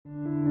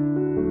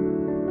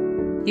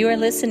You are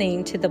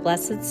listening to the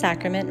Blessed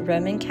Sacrament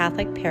Roman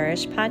Catholic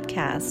Parish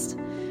podcast.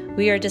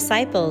 We are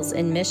disciples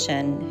in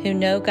mission who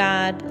know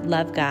God,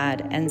 love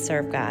God, and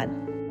serve God.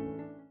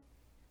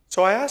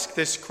 So I ask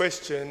this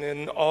question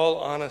in all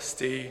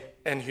honesty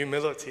and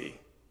humility,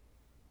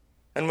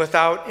 and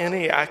without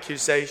any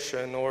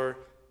accusation or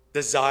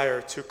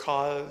desire to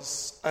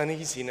cause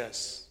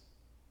uneasiness.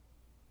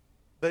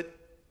 But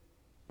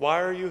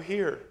why are you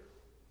here?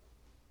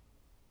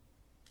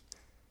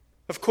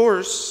 Of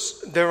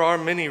course, there are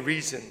many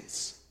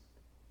reasons.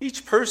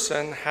 Each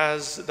person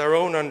has their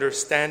own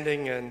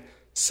understanding and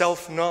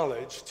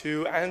self-knowledge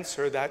to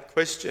answer that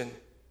question.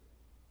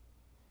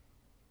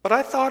 But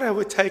I thought I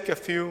would take a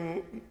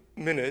few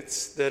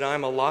minutes that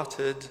I'm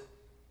allotted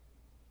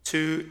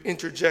to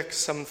interject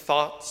some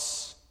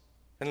thoughts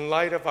in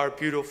light of our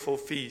beautiful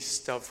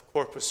feast of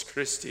Corpus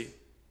Christi,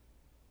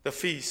 the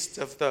feast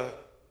of the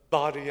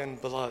body and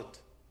blood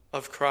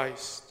of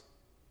Christ.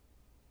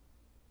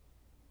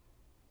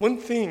 One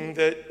thing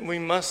that we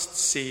must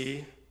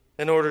see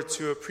in order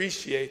to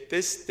appreciate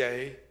this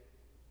day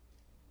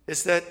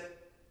is that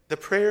the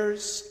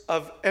prayers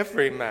of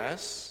every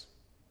Mass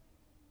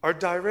are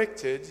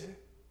directed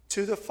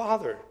to the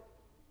Father.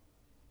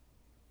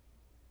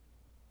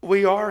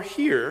 We are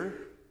here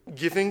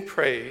giving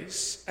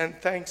praise and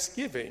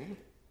thanksgiving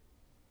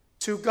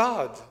to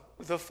God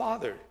the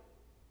Father.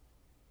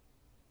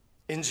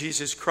 In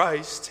Jesus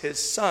Christ, his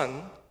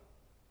Son,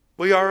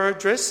 we are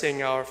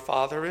addressing our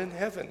Father in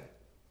heaven.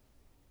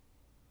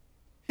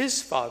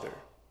 His Father,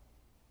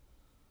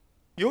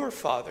 your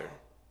Father,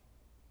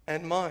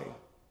 and mine.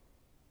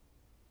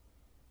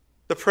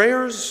 The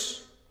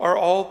prayers are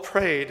all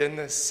prayed in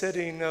the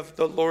setting of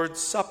the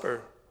Lord's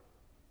Supper.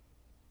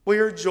 We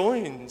are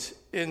joined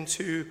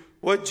into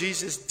what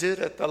Jesus did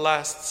at the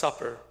Last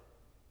Supper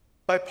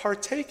by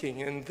partaking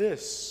in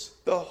this,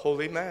 the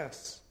Holy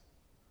Mass.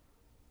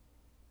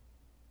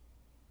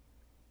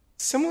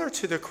 Similar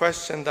to the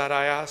question that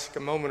I asked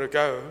a moment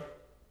ago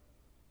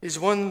is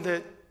one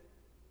that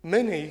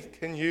many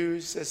can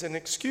use as an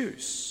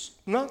excuse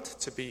not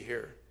to be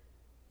here.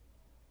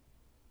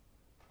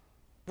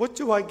 What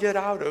do I get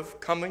out of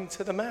coming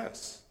to the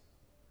Mass?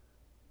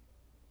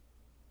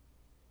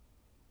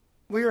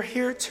 We are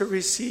here to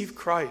receive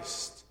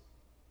Christ,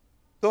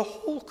 the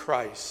whole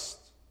Christ,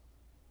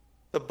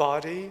 the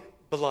body,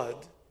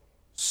 blood,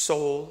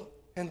 soul,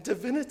 and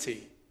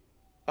divinity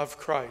of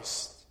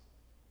Christ.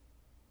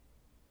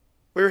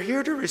 We're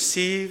here to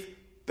receive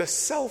the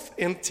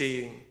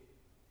self-emptying,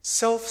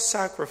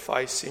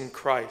 self-sacrificing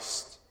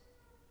Christ,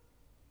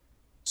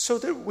 so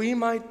that we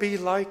might be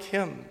like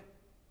him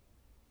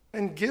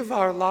and give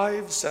our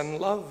lives and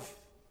love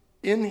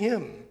in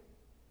him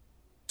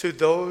to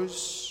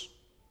those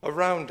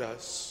around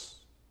us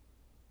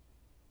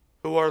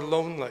who are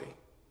lonely,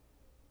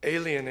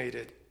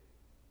 alienated,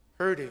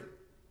 hurting,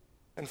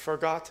 and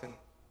forgotten.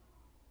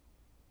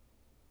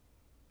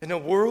 In a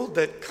world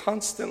that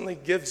constantly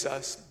gives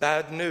us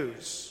bad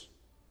news,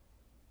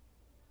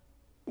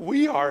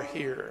 we are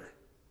here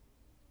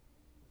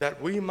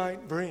that we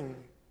might bring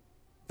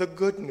the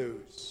good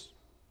news.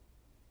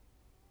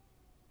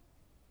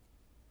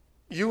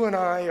 You and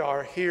I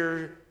are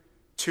here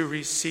to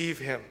receive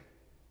him,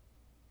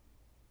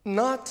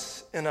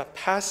 not in a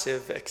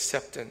passive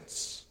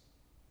acceptance,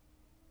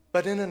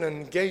 but in an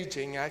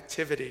engaging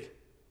activity.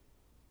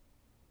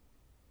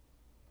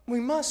 We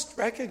must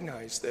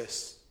recognize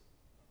this.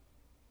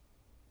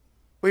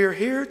 We are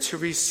here to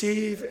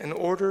receive in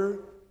order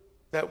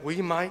that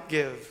we might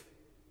give,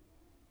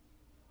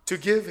 to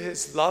give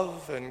his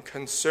love and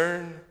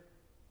concern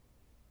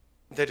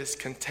that is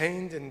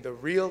contained in the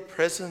real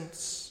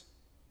presence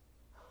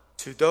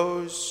to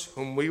those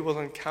whom we will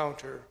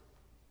encounter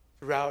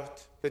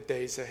throughout the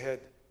days ahead.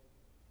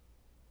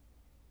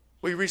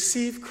 We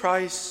receive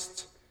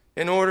Christ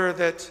in order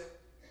that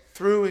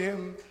through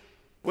him,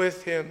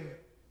 with him,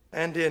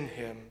 and in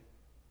him,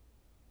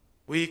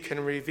 we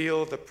can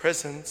reveal the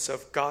presence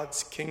of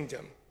God's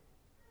kingdom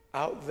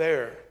out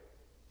there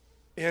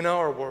in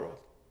our world.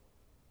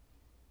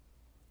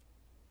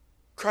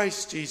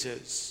 Christ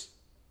Jesus,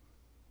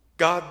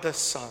 God the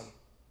Son,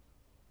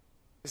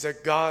 is a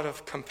God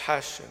of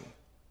compassion,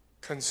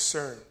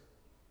 concern,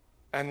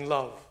 and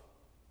love.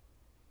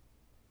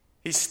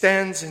 He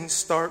stands in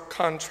stark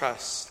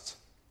contrast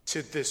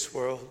to this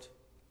world.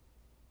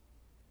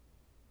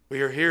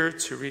 We are here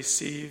to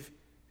receive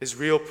his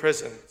real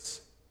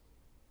presence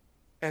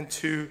and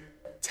to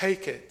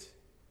take it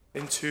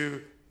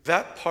into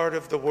that part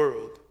of the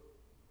world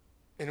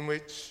in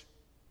which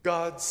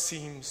God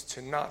seems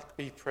to not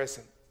be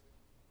present.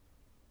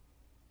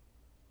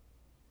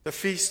 The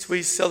feast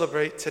we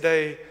celebrate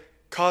today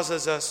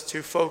causes us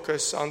to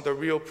focus on the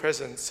real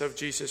presence of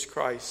Jesus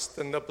Christ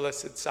in the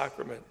Blessed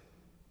Sacrament.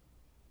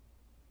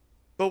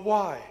 But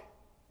why?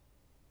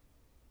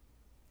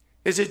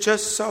 Is it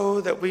just so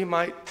that we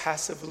might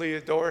passively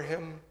adore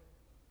him?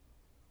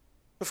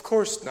 Of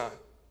course not.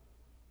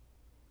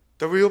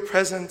 The real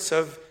presence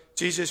of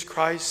Jesus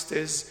Christ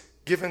is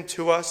given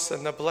to us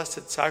in the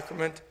Blessed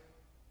Sacrament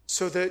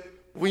so that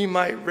we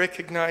might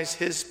recognize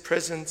his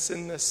presence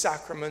in the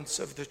sacraments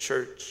of the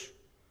church,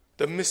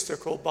 the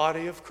mystical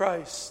body of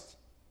Christ.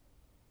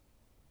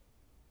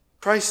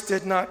 Christ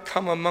did not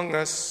come among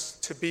us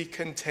to be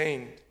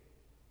contained.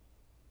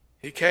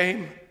 He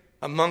came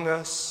among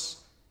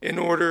us in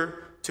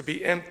order to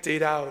be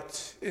emptied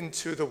out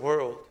into the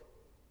world,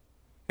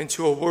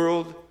 into a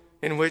world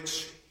in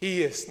which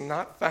he is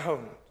not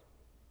found,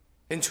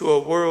 into a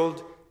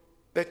world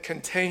that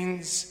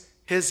contains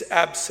his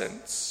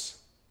absence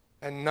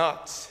and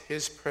not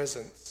his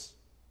presence.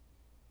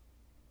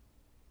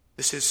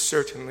 This has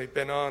certainly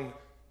been on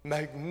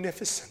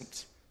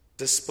magnificent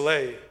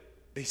display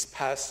these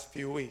past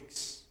few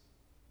weeks.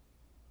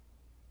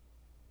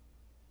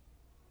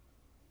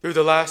 Through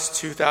the last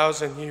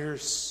 2,000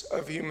 years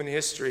of human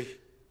history,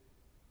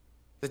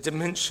 the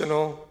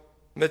dimensional,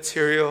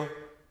 material,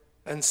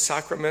 and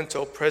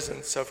sacramental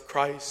presence of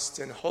Christ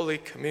in Holy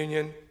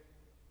Communion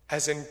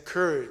has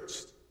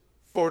encouraged,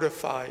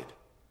 fortified,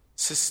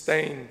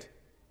 sustained,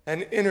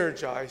 and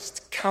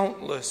energized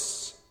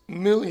countless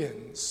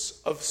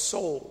millions of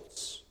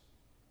souls.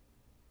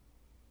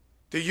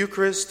 The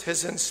Eucharist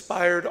has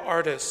inspired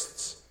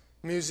artists,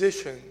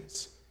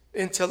 musicians,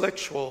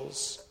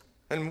 intellectuals,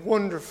 and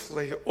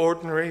wonderfully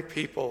ordinary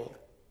people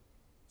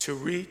to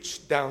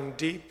reach down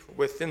deep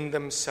within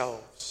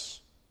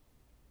themselves,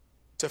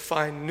 to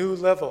find new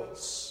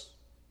levels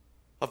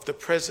of the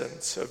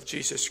presence of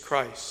Jesus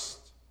Christ,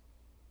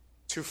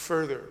 to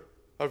further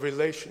a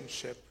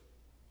relationship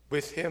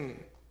with him.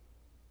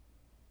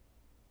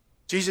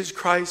 Jesus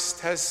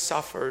Christ has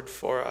suffered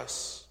for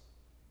us,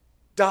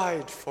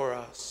 died for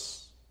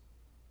us,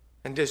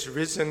 and is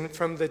risen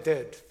from the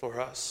dead for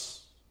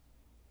us,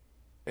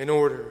 in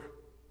order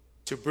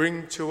to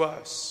bring to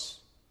us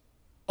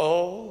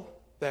all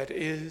that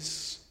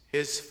is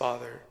his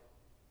Father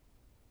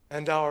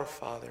and our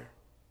Father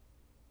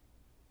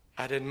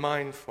had in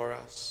mind for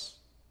us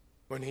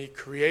when he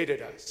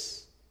created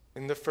us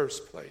in the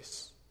first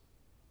place.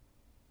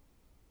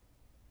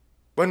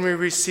 When we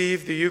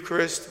receive the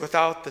Eucharist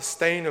without the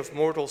stain of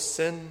mortal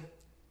sin,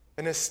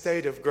 in a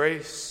state of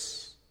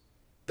grace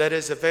that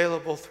is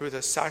available through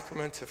the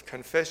sacrament of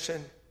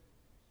confession,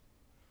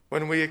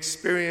 when we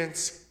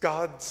experience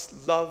God's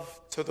love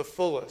to the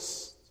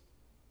fullest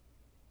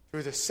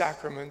through the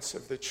sacraments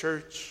of the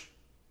church,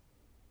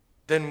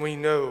 then we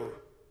know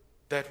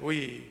that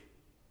we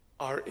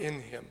are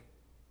in him.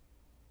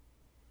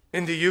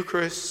 In the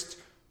Eucharist,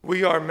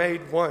 we are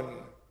made one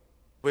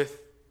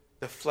with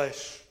the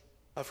flesh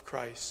of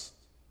Christ.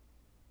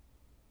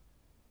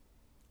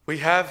 We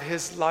have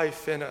his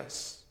life in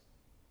us,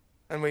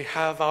 and we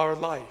have our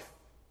life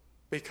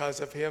because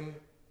of him.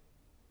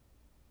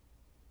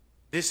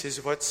 This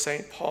is what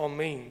St. Paul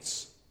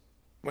means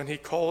when he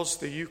calls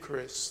the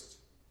Eucharist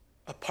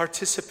a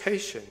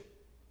participation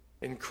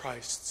in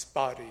Christ's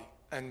body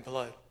and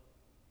blood.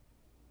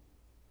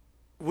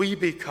 We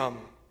become,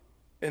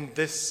 in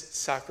this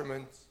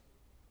sacrament,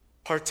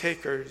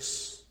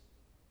 partakers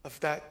of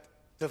that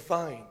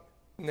divine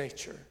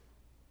nature.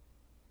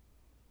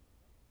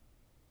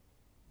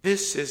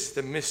 This is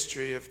the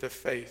mystery of the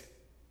faith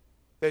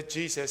that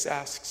Jesus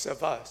asks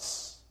of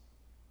us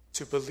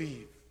to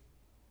believe,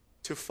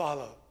 to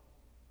follow,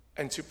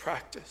 and to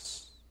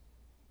practice.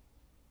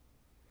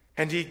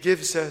 And he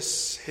gives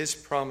us his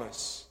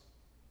promise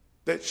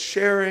that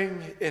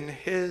sharing in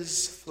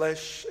his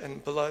flesh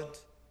and blood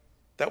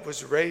that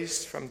was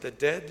raised from the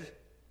dead,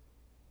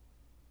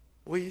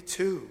 we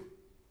too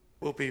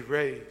will be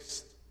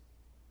raised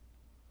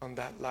on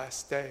that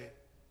last day.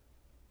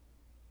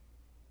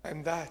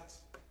 And that,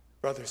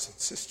 brothers and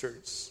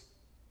sisters,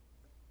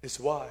 is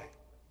why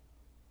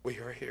we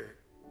are here.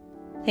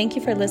 Thank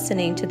you for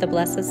listening to the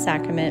Blessed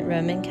Sacrament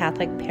Roman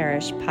Catholic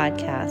Parish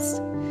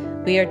podcast.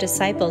 We are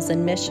disciples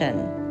in mission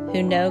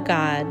who know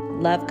God,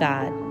 love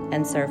God,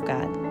 and serve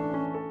God.